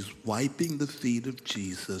 and she's wiping the feet of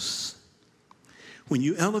Jesus. When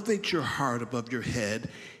you elevate your heart above your head,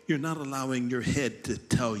 you're not allowing your head to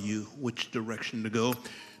tell you which direction to go,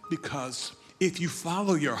 because if you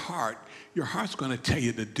follow your heart's going to tell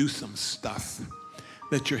you to do some stuff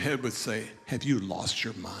that your head would say, have you lost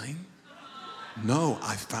your mind? No,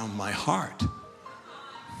 I found my heart.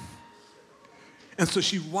 And so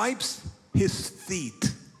she wipes his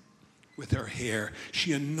feet with her hair.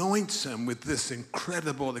 She anoints him with this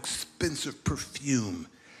incredible, expensive perfume.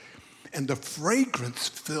 And the fragrance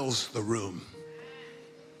fills the room.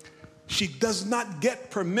 She does not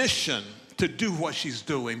get permission to do what she's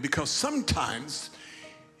doing, because sometimes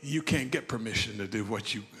you can't get permission to do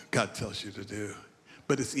what God tells you to do.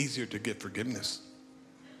 But it's easier to get forgiveness.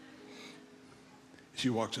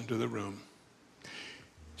 She walks into the room.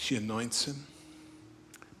 She anoints him,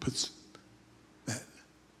 puts that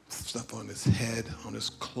stuff on his head, on his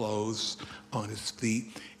clothes, on his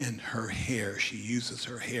feet, and her hair. She uses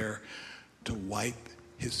her hair to wipe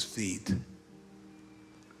his feet.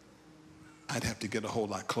 I'd have to get a whole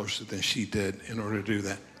lot closer than she did in order to do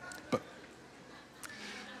that.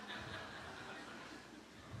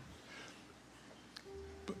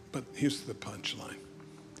 But here's the punchline.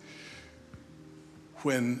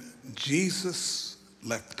 When Jesus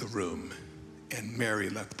left the room and Mary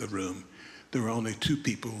left the room, there were only two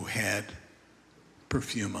people who had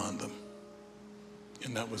perfume on them.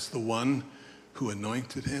 And that was the one who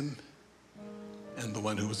anointed him and the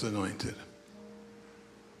one who was anointed.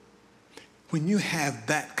 When you have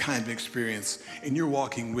that kind of experience and you're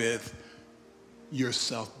walking with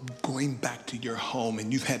yourself, going back to your home,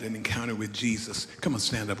 and you've had an encounter with Jesus. Come on,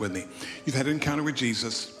 stand up with me. You've had an encounter with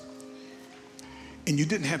Jesus, and you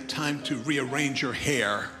didn't have time to rearrange your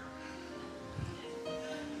hair.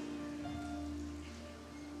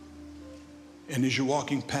 And as you're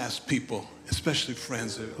walking past people, especially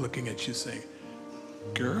friends, that are looking at you saying,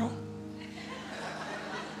 "Girl,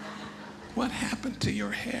 what happened to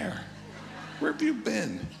your hair? Where have you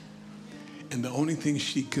been?" And the only thing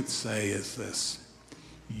she could say is this: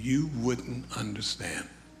 you wouldn't understand.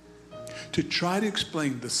 To try to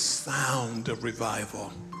explain the sound of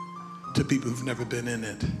revival to people who've never been in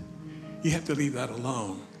it, you have to leave that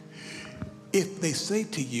alone. If they say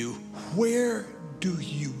to you, "Where do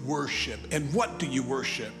you worship and what do you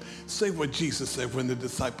worship?" say what Jesus said when the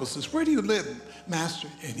disciples says, "Where do you live, Master?"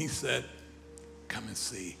 And he said, "Come and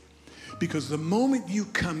see." Because the moment you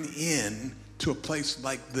come in to a place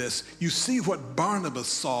like this, you see what Barnabas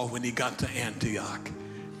saw when he got to Antioch.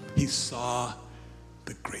 He saw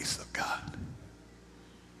the grace of God.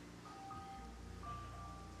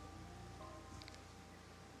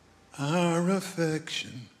 Our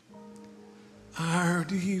affection, our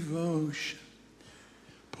devotion,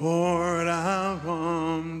 poured out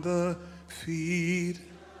on the feet.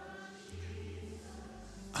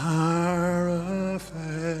 Our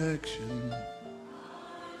affection.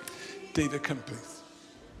 David, come please.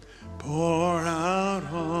 Pour out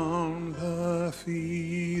on the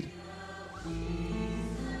feet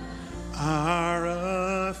our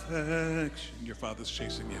affection. Your Father's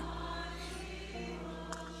chasing you.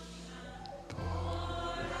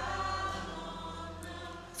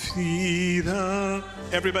 Feet up.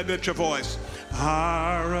 Everybody lift your voice.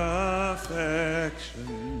 Our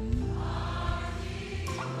affection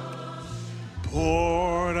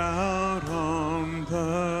poured out on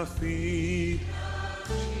the feet.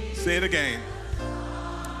 Say it again.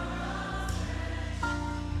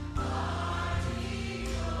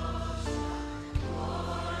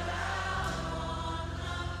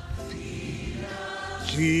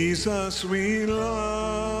 Jesus, we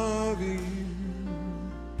love you.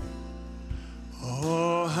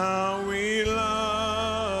 Oh, how we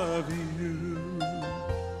love you.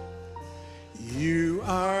 You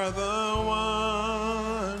are the one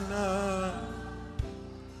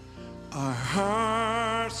our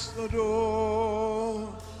hearts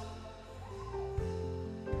adore.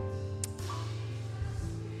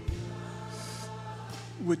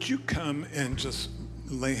 Would you come and just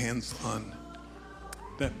lay hands on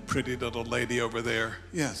that pretty little lady over there?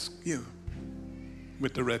 Yes, you,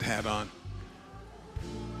 with the red hat on.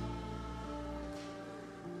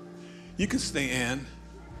 You can stay, Ann.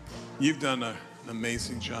 You've done an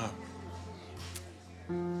amazing job.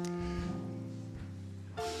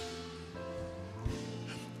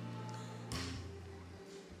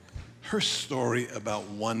 Her story about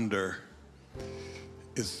wonder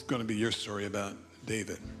is going to be your story about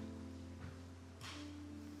David.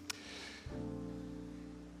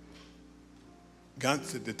 God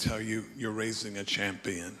said to tell you you're raising a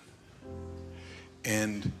champion.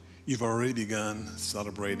 And you've already begun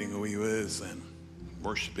celebrating who he is and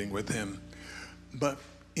worshiping with him. But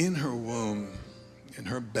in her womb, in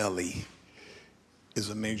her belly, is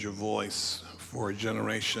a major voice for a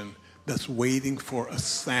generation that's waiting for a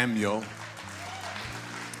Samuel.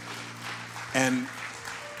 And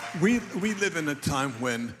we live in a time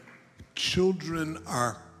when children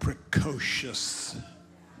are precocious.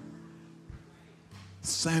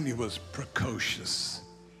 Samuel was precocious.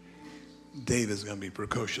 David's going to be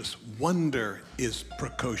precocious. Wonder is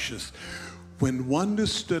precocious. When Wonder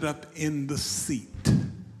stood up in the seat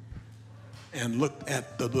and looked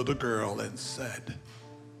at the little girl and said,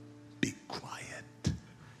 "Be quiet.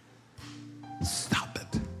 Stop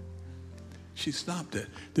it." She stopped it.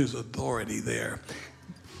 There's authority there.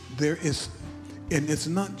 There is, and it's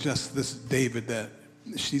not just this David that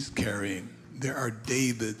she's carrying. There are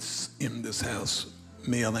Davids in this house,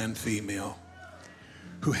 male and female,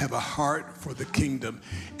 who have a heart for the kingdom.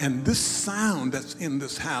 And this sound that's in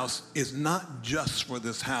this house is not just for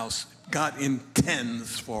this house. God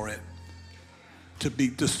intends for it to be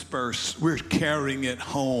dispersed. We're carrying it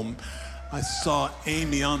home. I saw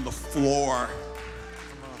Amy on the floor.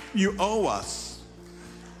 You owe us.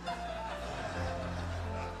 I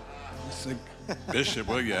said, "Bishop,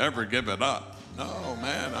 will you ever give it up?" No,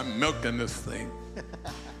 man, I'm milking this thing.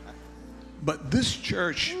 But this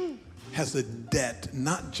church has a debt,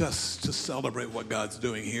 not just to celebrate what God's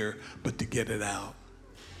doing here, but to get it out.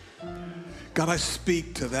 God, I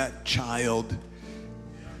speak to that child.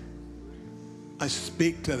 I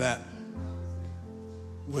speak to that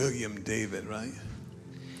William David, right?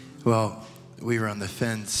 Well, we were on the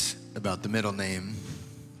fence about the middle name.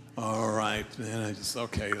 All right, man,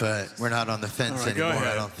 okay. But we're not on the fence right, anymore,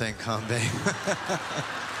 I don't think, Hambe.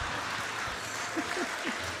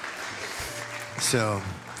 So,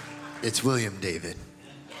 it's William David.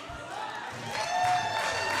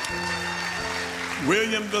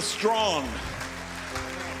 William the Strong.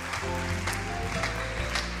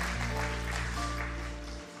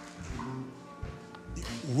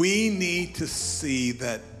 We need to see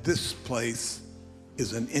that this place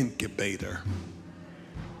is an incubator.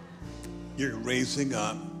 You're raising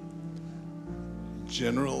up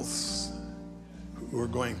generals who are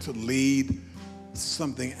going to lead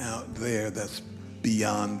something out there that's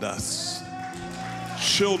beyond us.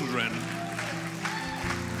 Children,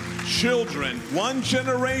 one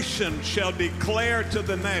generation shall declare to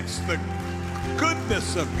the next the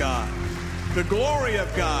goodness of God, the glory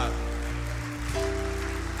of God.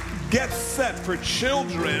 Get set for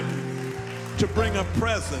children to bring a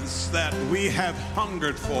presence that we have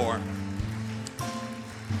hungered for.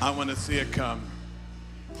 I want to see it come.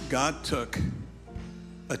 God took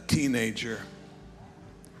a teenager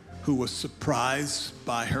who was surprised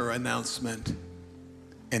by her announcement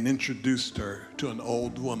and introduced her to an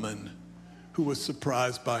old woman who was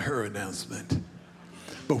surprised by her announcement.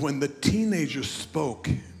 But when the teenager spoke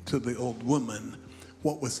to the old woman,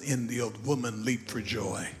 what was in the old woman leaped for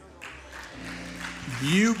joy.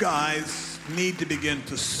 You guys need to begin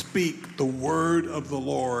to speak the word of the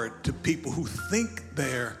Lord to people who think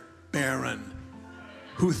they're barren,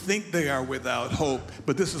 who think they are without hope.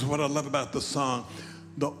 But this is what I love about the song.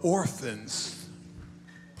 The orphans,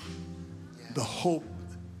 the hope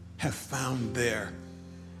have found their,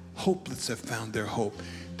 hopeless have found their hope.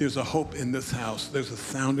 There's a hope in this house. There's a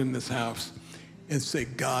sound in this house. And say,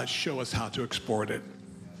 God, show us how to export it.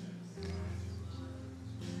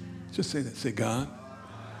 Just say that. Say, God,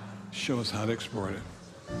 show us how to export it.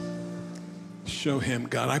 Show him,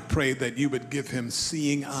 God, I pray that you would give him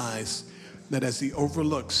seeing eyes, that as he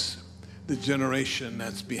overlooks the generation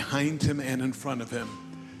that's behind him and in front of him,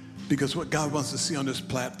 because what God wants to see on this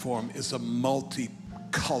platform is a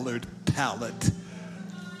multicolored palette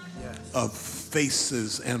of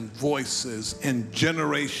faces and voices and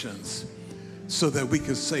generations, so that we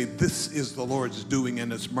can say, this is the Lord's doing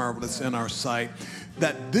and it's marvelous in our sight.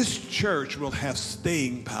 That this church will have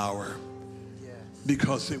staying power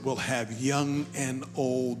because it will have young and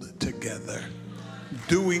old together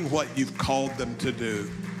doing what you've called them to do.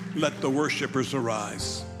 Let the worshipers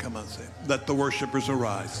arise. Come on, say it. Let the worshipers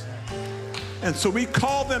arise. And so we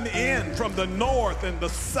call them in from the north and the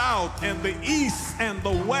south and the east and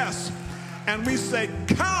the west. And we say,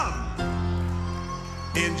 come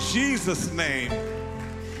in Jesus' name.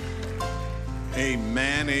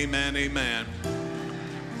 Amen, amen, amen.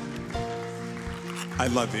 I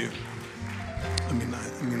love you.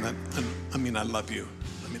 I love you.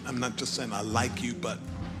 I'm not just saying I like you, but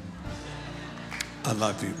I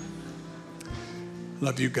love you.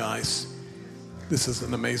 Love you guys. This is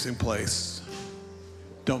an amazing place.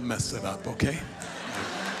 Don't mess it up, okay?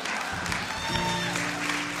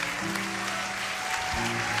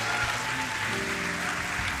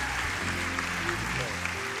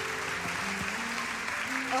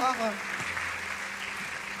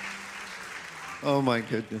 Oh my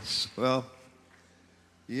goodness. Well,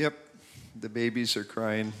 yep, the babies are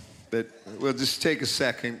crying, but we'll just take a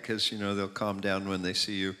second because, you know, they'll calm down when they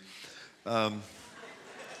see you.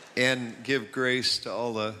 And give grace to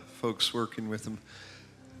all the folks working with them.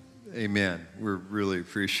 Amen. We're really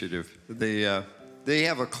appreciative. They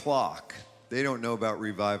have a clock. They don't know about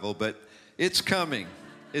revival, but it's coming.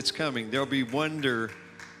 It's coming. There'll be wonder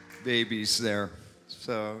babies there.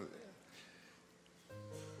 So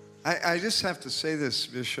I just have to say this,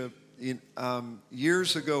 Bishop.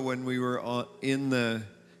 Years ago when we were in the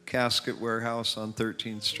casket warehouse on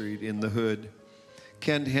 13th Street in the hood,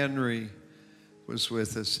 Kent Henry was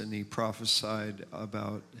with us, and he prophesied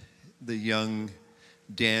about the young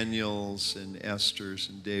Daniels and Esthers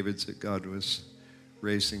and Davids that God was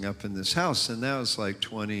raising up in this house. And that was like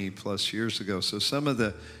 20 plus years ago. So some of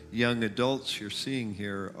the young adults you're seeing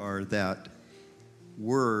here are that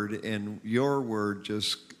word, and your word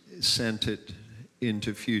just sent it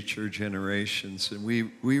into future generations. And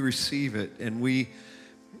we receive it, and we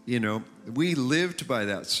lived by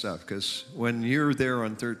that stuff, because when you're there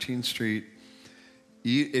on 13th Street,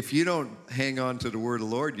 if you don't hang on to the word of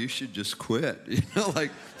the Lord, you should just quit. Like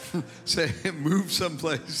say, move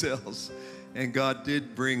someplace else. And God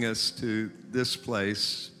did bring us to this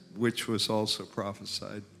place, which was also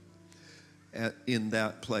prophesied in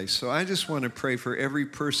that place. So I just want to pray for every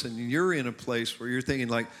person. You're in a place where you're thinking,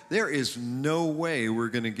 like, there is no way we're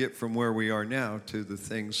going to get from where we are now to the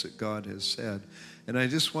things that God has said. And I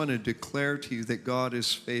just want to declare to you that God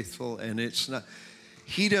is faithful, and it's not,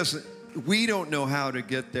 we don't know how to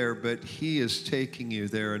get there, but He is taking you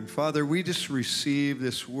there. And Father, we just receive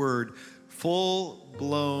this word,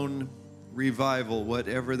 full-blown revival,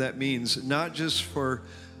 whatever that means, not just for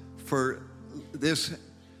this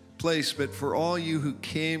place, but for all you who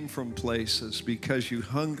came from places because you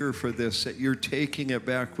hunger for this, that you're taking it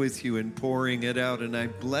back with you and pouring it out. And I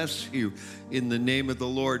bless you in the name of the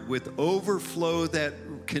Lord with overflow that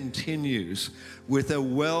continues, with a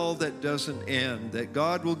well that doesn't end, that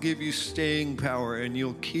God will give you staying power, and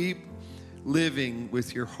you'll keep living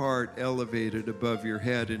with your heart elevated above your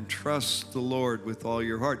head, and trust the Lord with all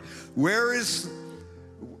your heart.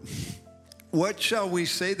 What shall we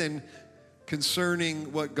say then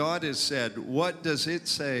concerning what God has said? What does it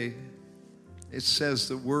say? It says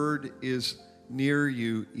the word is near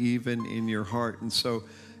you, even in your heart. And so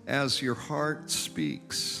as your heart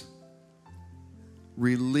speaks,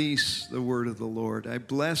 release the word of the Lord. I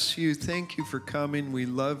bless you. Thank you for coming. We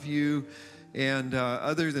love you. And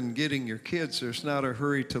other than getting your kids, there's not a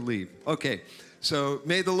hurry to leave. Okay, so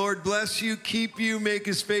may the Lord bless you, keep you, make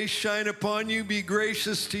His face shine upon you, be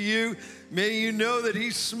gracious to you. May you know that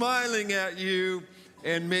He's smiling at you,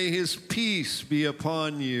 and may His peace be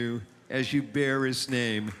upon you as you bear His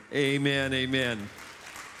name. Amen, amen.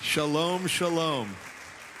 Shalom, shalom.